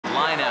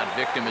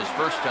victim his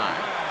first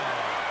time.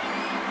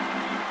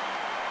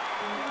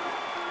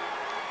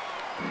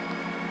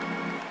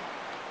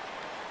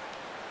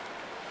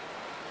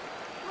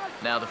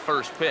 Now the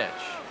first pitch.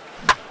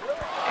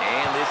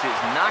 And this is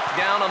knocked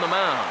down on the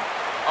mound.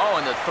 Oh,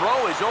 and the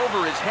throw is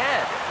over his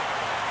head.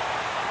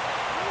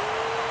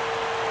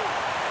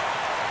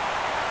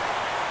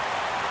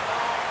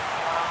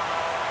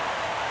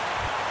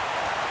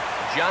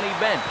 Johnny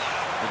Bench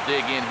will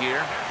dig in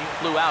here. He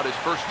flew out his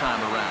first time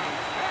around.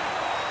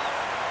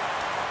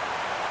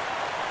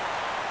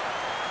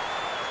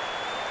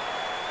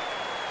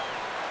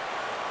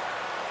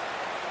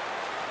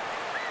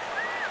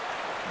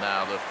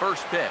 Now the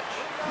first pitch.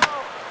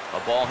 A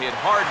ball hit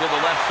hard to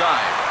the left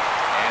side.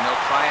 And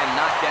he'll try and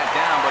knock that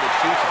down, but it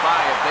shoots by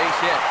a base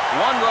hit.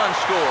 One run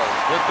scores.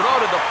 The throw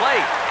to the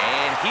plate.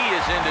 And he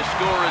is in to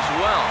score as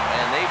well.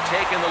 And they've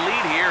taken the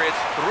lead here. It's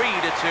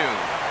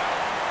 3-2.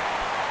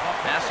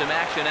 Now some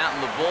action out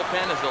in the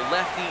bullpen as a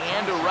lefty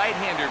and a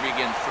right-hander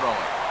begin throwing.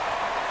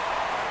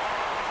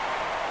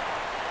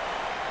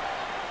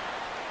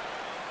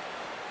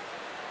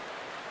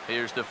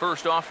 Here's the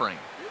first offering.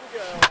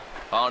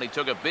 Oh, and he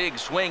took a big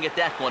swing at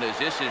that one as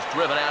this is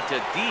driven out to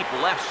deep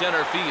left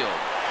center field.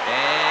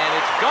 And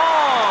it's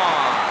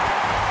gone!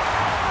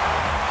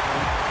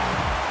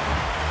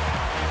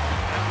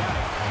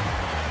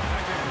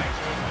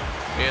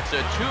 It's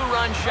a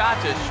two-run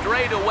shot to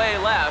straightaway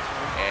left.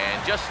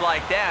 And just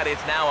like that,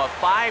 it's now a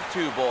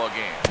 5-2 ball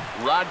game.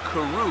 Rod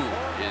Carew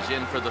is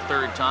in for the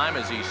third time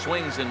as he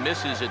swings and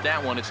misses at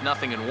that one. It's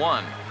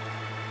 0-1.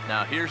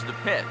 Now here's the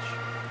pitch.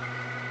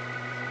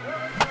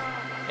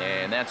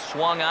 And that's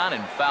swung on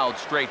and fouled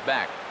straight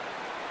back.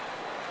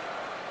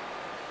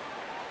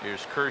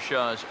 Here's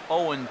Kershaw's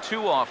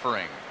 0-2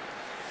 offering.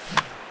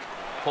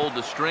 Pulled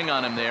the string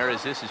on him there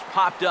as this is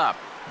popped up.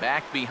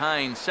 Back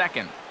behind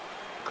second.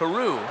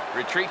 Carew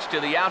retreats to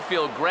the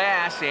outfield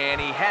grass,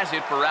 and he has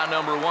it for round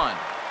number 1.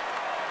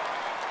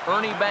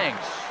 Ernie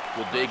Banks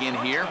will dig in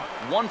here.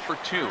 1 for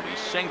 2. He's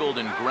singled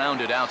and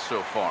grounded out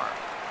so far.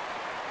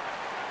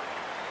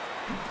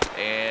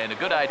 And a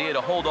good idea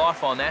to hold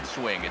off on that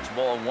swing. It's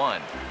ball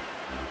 1.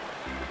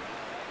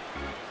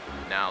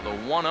 Now the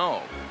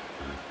 1-0.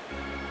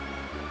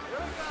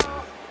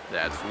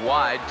 That's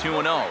wide,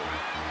 2-0.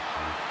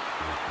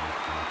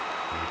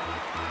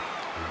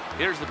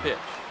 Here's the pitch.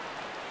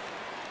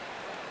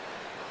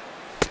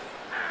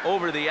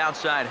 Over the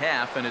outside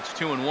half, and it's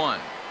 2-1.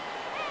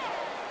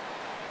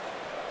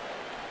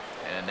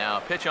 And now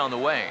a pitch on the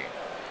way.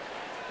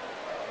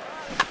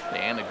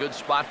 And a good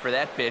spot for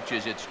that pitch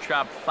is it's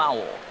chopped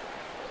foul.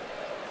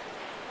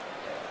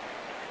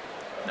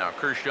 Now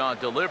Kershaw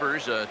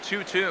delivers a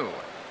 2-2.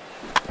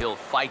 He'll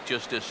fight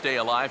just to stay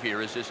alive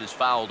here as this is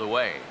fouled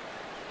away.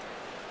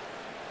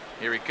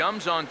 Here he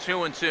comes on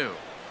 2-2.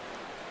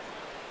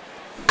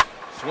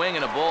 Swing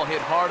and a ball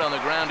hit hard on the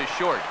ground to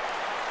short.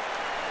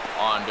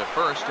 On to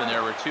first, and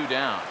there were 2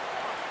 down.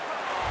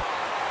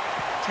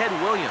 Ted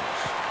Williams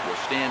will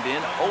stand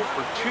in 0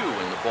 for 2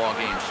 in the ball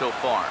game so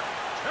far.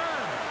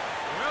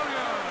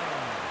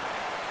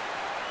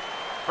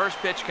 First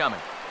pitch coming.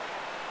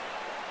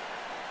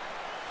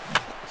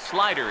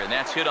 Slider, and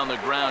that's hit on the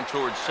ground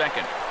towards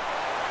second.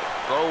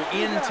 Throw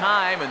in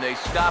time, and they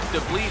stop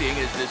the bleeding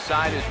as this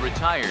side is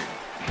retired.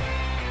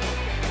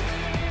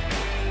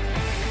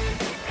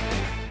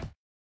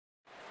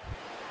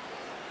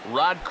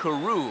 Rod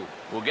Carew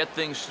will get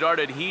things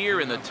started here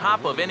in the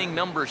top of inning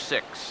number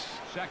 6.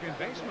 Second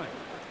baseman,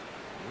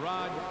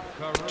 Rod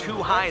Carew.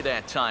 Too high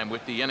that time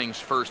with the inning's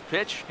first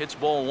pitch. It's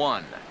ball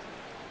 1.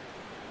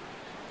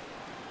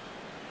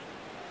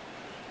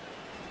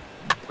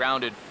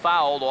 Grounded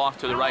fouled off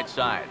to the right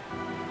side.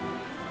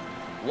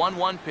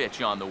 1-1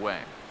 pitch on the way.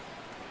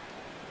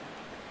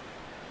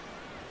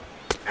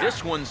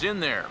 This one's in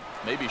there.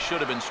 Maybe should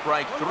have been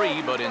strike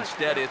 3, but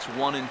instead it's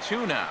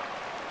 1-2 now.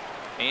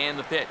 And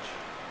the pitch.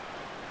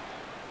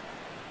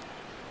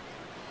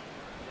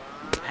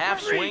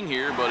 Half swing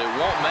here, but it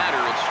won't matter.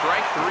 It's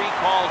strike 3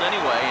 called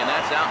anyway, and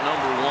that's out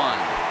number 1.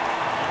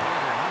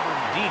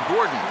 D.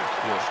 Gordon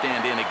will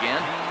stand in again.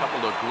 A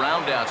couple of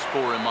groundouts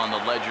for him on the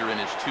ledger in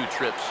his 2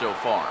 trips so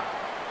far.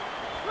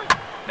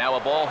 Now a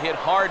ball hit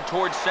hard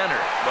towards center,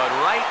 but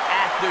right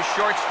at the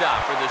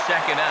shortstop for the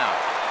second out.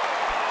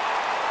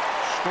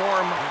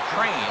 Storm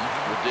Crane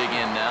will dig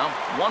in now.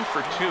 1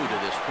 for 2 to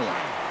this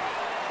point.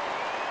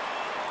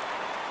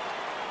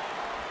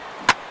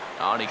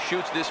 Oh, and he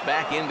shoots this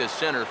back into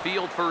center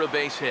field for a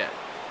base hit.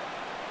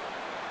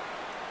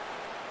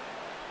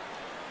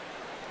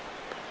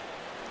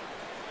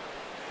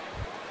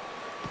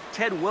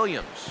 Ted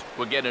Williams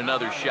will get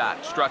another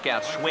shot. Struck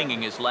out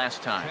swinging his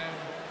last time.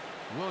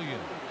 Williams.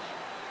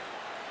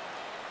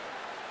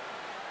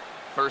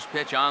 First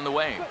pitch on the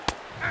way.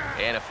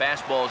 And a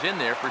fastball's in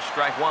there for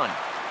strike 1.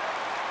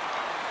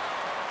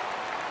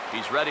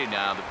 He's ready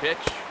now. The pitch.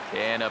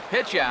 And a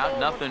pitch out.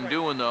 Nothing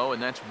doing, though,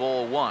 and that's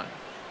ball 1.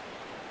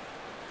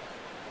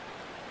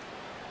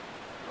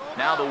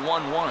 Now the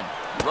 1-1.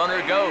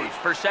 Runner goes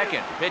for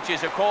second. Pitch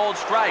is a cold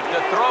strike.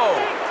 The throw.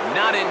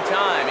 Not in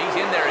time. He's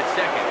in there at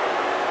second.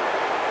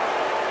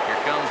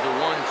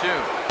 1-2.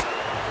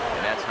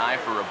 And that's high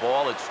for a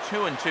ball. It's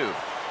 2-2.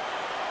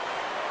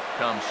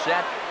 Comes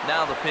set.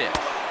 Now the pitch.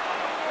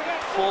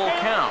 Full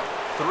count.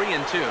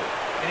 3-2.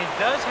 And he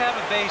does have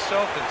a base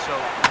open, so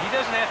he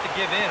doesn't have to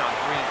give in on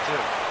 3-2.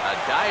 A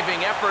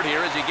diving effort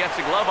here as he gets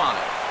a glove on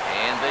it.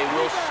 And they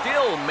will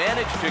still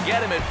manage to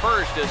get him at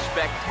first. A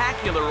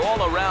spectacular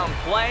all-around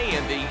play,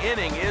 and the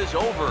inning is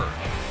over.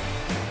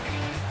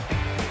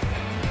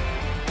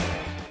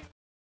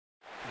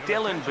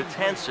 Dylan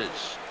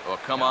Betances will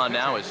come on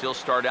now as he'll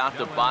start out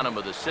the bottom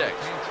of the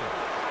sixth.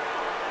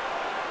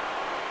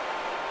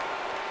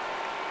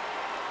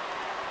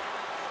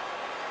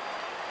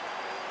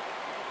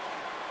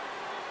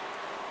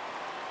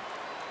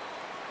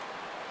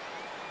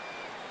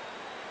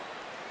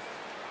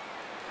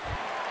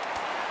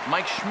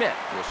 Mike Schmidt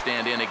will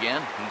stand in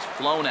again. He's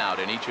flown out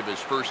in each of his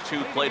first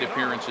 2 plate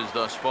appearances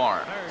thus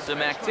far.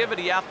 Some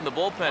activity out in the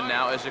bullpen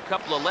now as a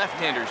couple of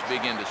left-handers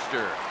begin to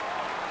stir.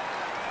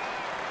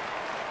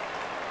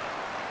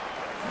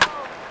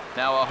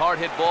 Now a hard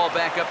hit ball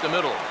back up the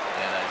middle.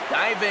 And a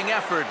diving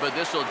effort, but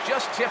this will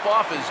just tip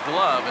off his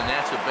glove, and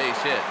that's a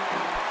base hit.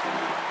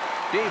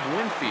 Dave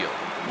Winfield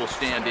will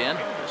stand in.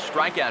 A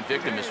strikeout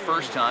victim his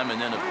first time,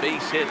 and then a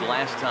base hit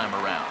last time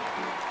around.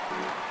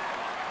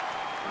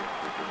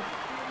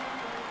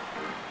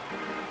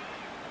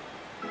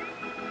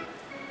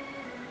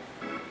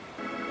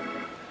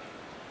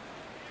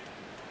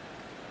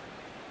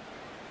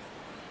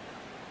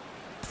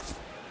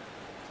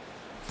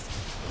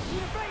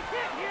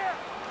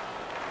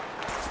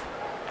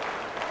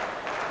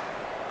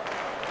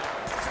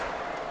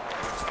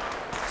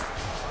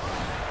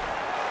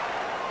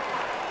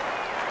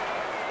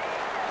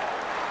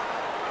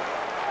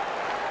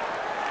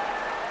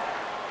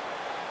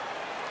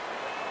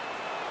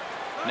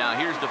 Now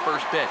here's the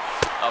first pitch.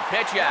 A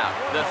pitch out.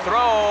 The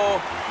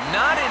throw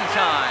not in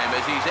time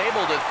as he's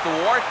able to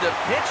thwart the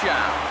pitch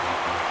out.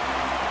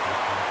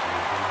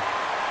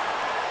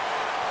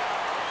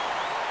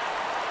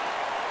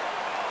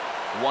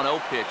 One-0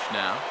 pitch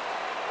now.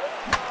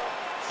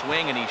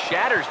 Swing, and he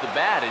shatters the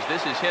bat as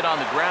this is hit on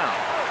the ground.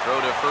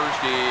 Throw to first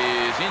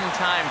is in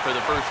time for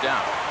the first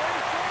out.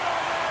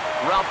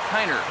 Ralph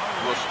Kiner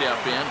will step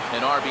in.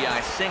 An RBI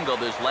single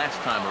this last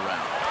time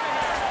around.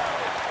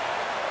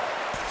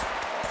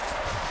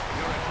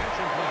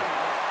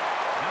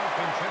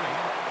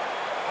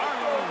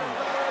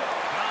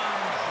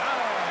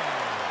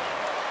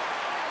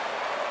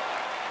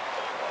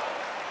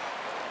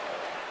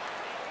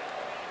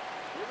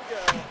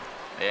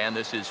 And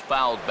this is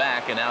fouled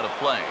back and out of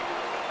play.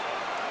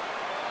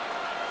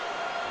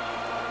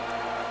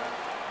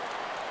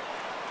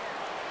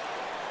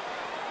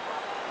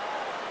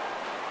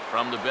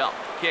 From the belt,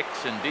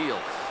 kicks and deals.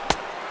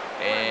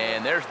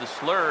 And there's the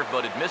slurve,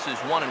 but it misses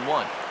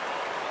 1-1.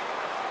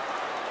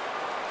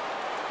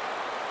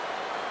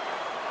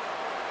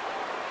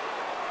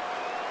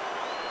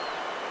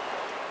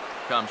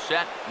 Comes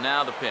set,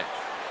 now the pitch.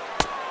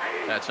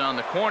 That's on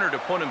the corner to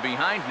put him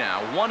behind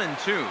now,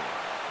 1-2.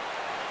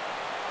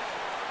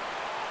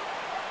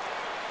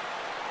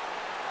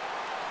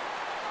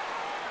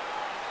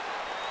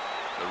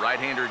 The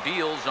right-hander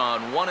deals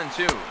on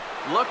 1-2.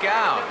 Look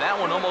out. That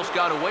one almost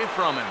got away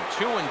from him.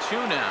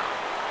 2-2 now.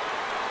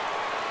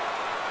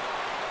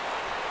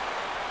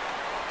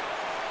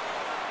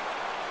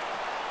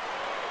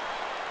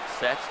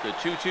 Sets the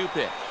 2-2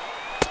 pitch.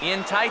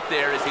 In tight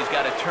there as he's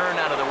got to turn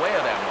out of the way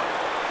of that one.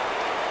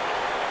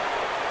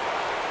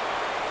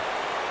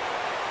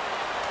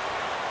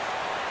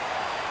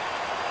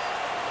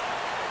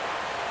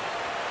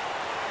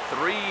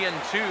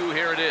 3-2,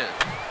 here it is.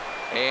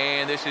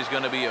 And this is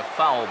going to be a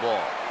foul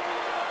ball.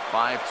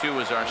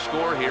 5-2 is our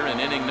score here in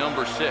inning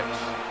number 6.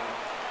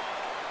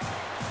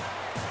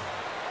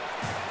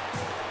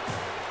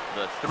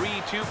 The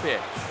 3-2 pitch.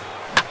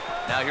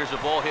 Now here's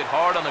a ball hit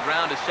hard on the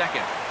ground to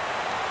second.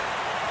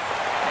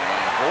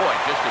 And boy,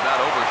 just about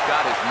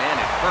overshot his man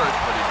at first,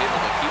 but he's able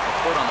to keep a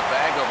foot on the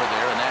bag over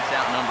there, and that's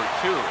out number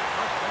 2.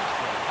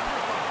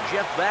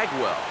 Jeff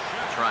Bagwell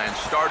try and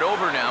start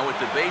over now with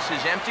the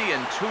bases empty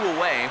and 2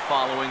 away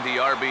following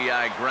the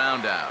RBI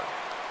ground out.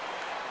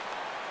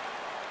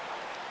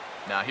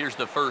 Now here's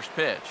the first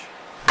pitch.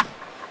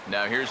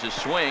 Now here's a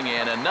swing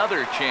and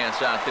another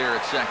chance out there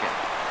at second.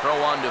 Throw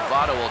on to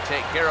Votto will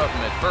take care of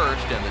him at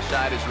first, and the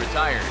side is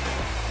retired.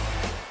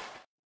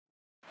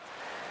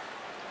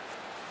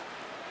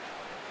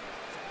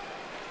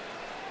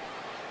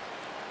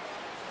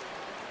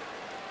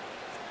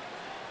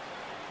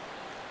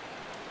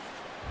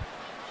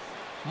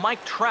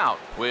 Mike Trout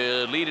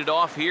will lead it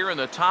off here in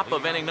the top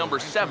of inning number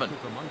 7.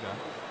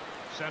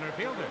 Center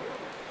fielder.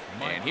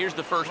 And here's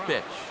the first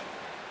pitch.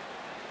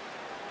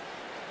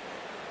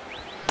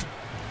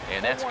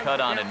 And that's cut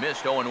on and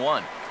missed,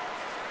 0-1.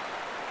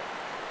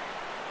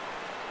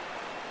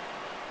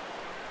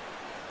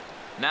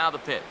 Now the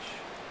pitch.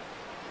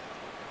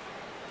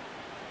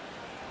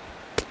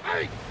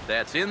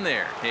 That's in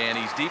there, and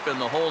he's deep in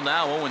the hole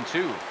now,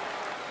 0-2.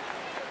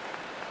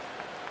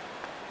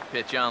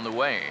 Pitch on the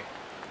way.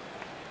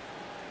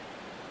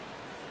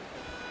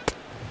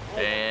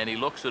 And And he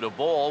looks at a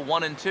ball,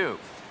 1-2.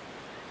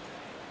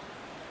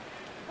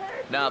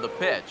 Now the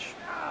pitch.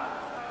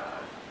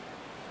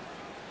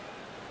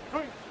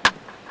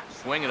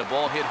 Swinging a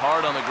ball hit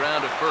hard on the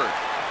ground at first.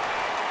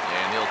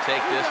 And he'll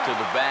take this to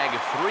the bag of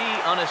 3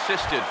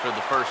 unassisted for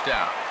the first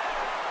out.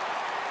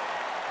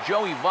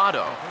 Joey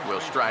Votto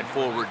will stride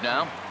forward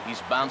now.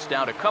 He's bounced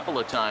out a couple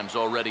of times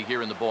already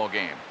here in the ball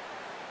game.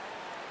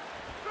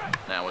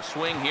 Now a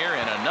swing here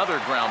and another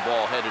ground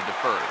ball headed to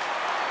first.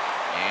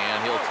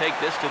 And he'll take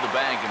this to the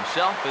bag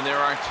himself, and there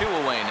are 2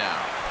 away now.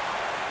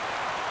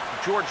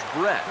 George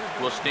Brett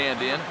will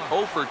stand in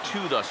 0 for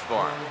 2 thus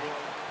far.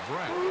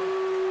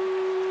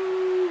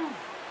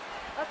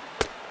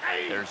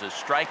 There's a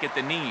strike at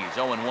the knees,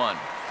 0-1.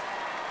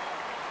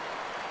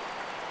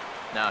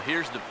 Now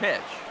here's the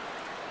pitch.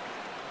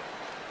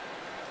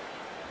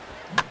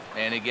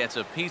 And he gets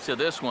a piece of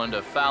this one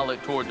to foul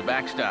it toward the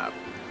backstop.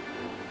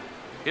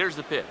 Here's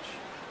the pitch.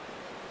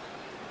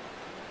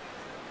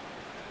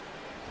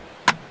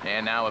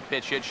 And now a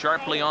pitch hit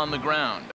sharply on the ground.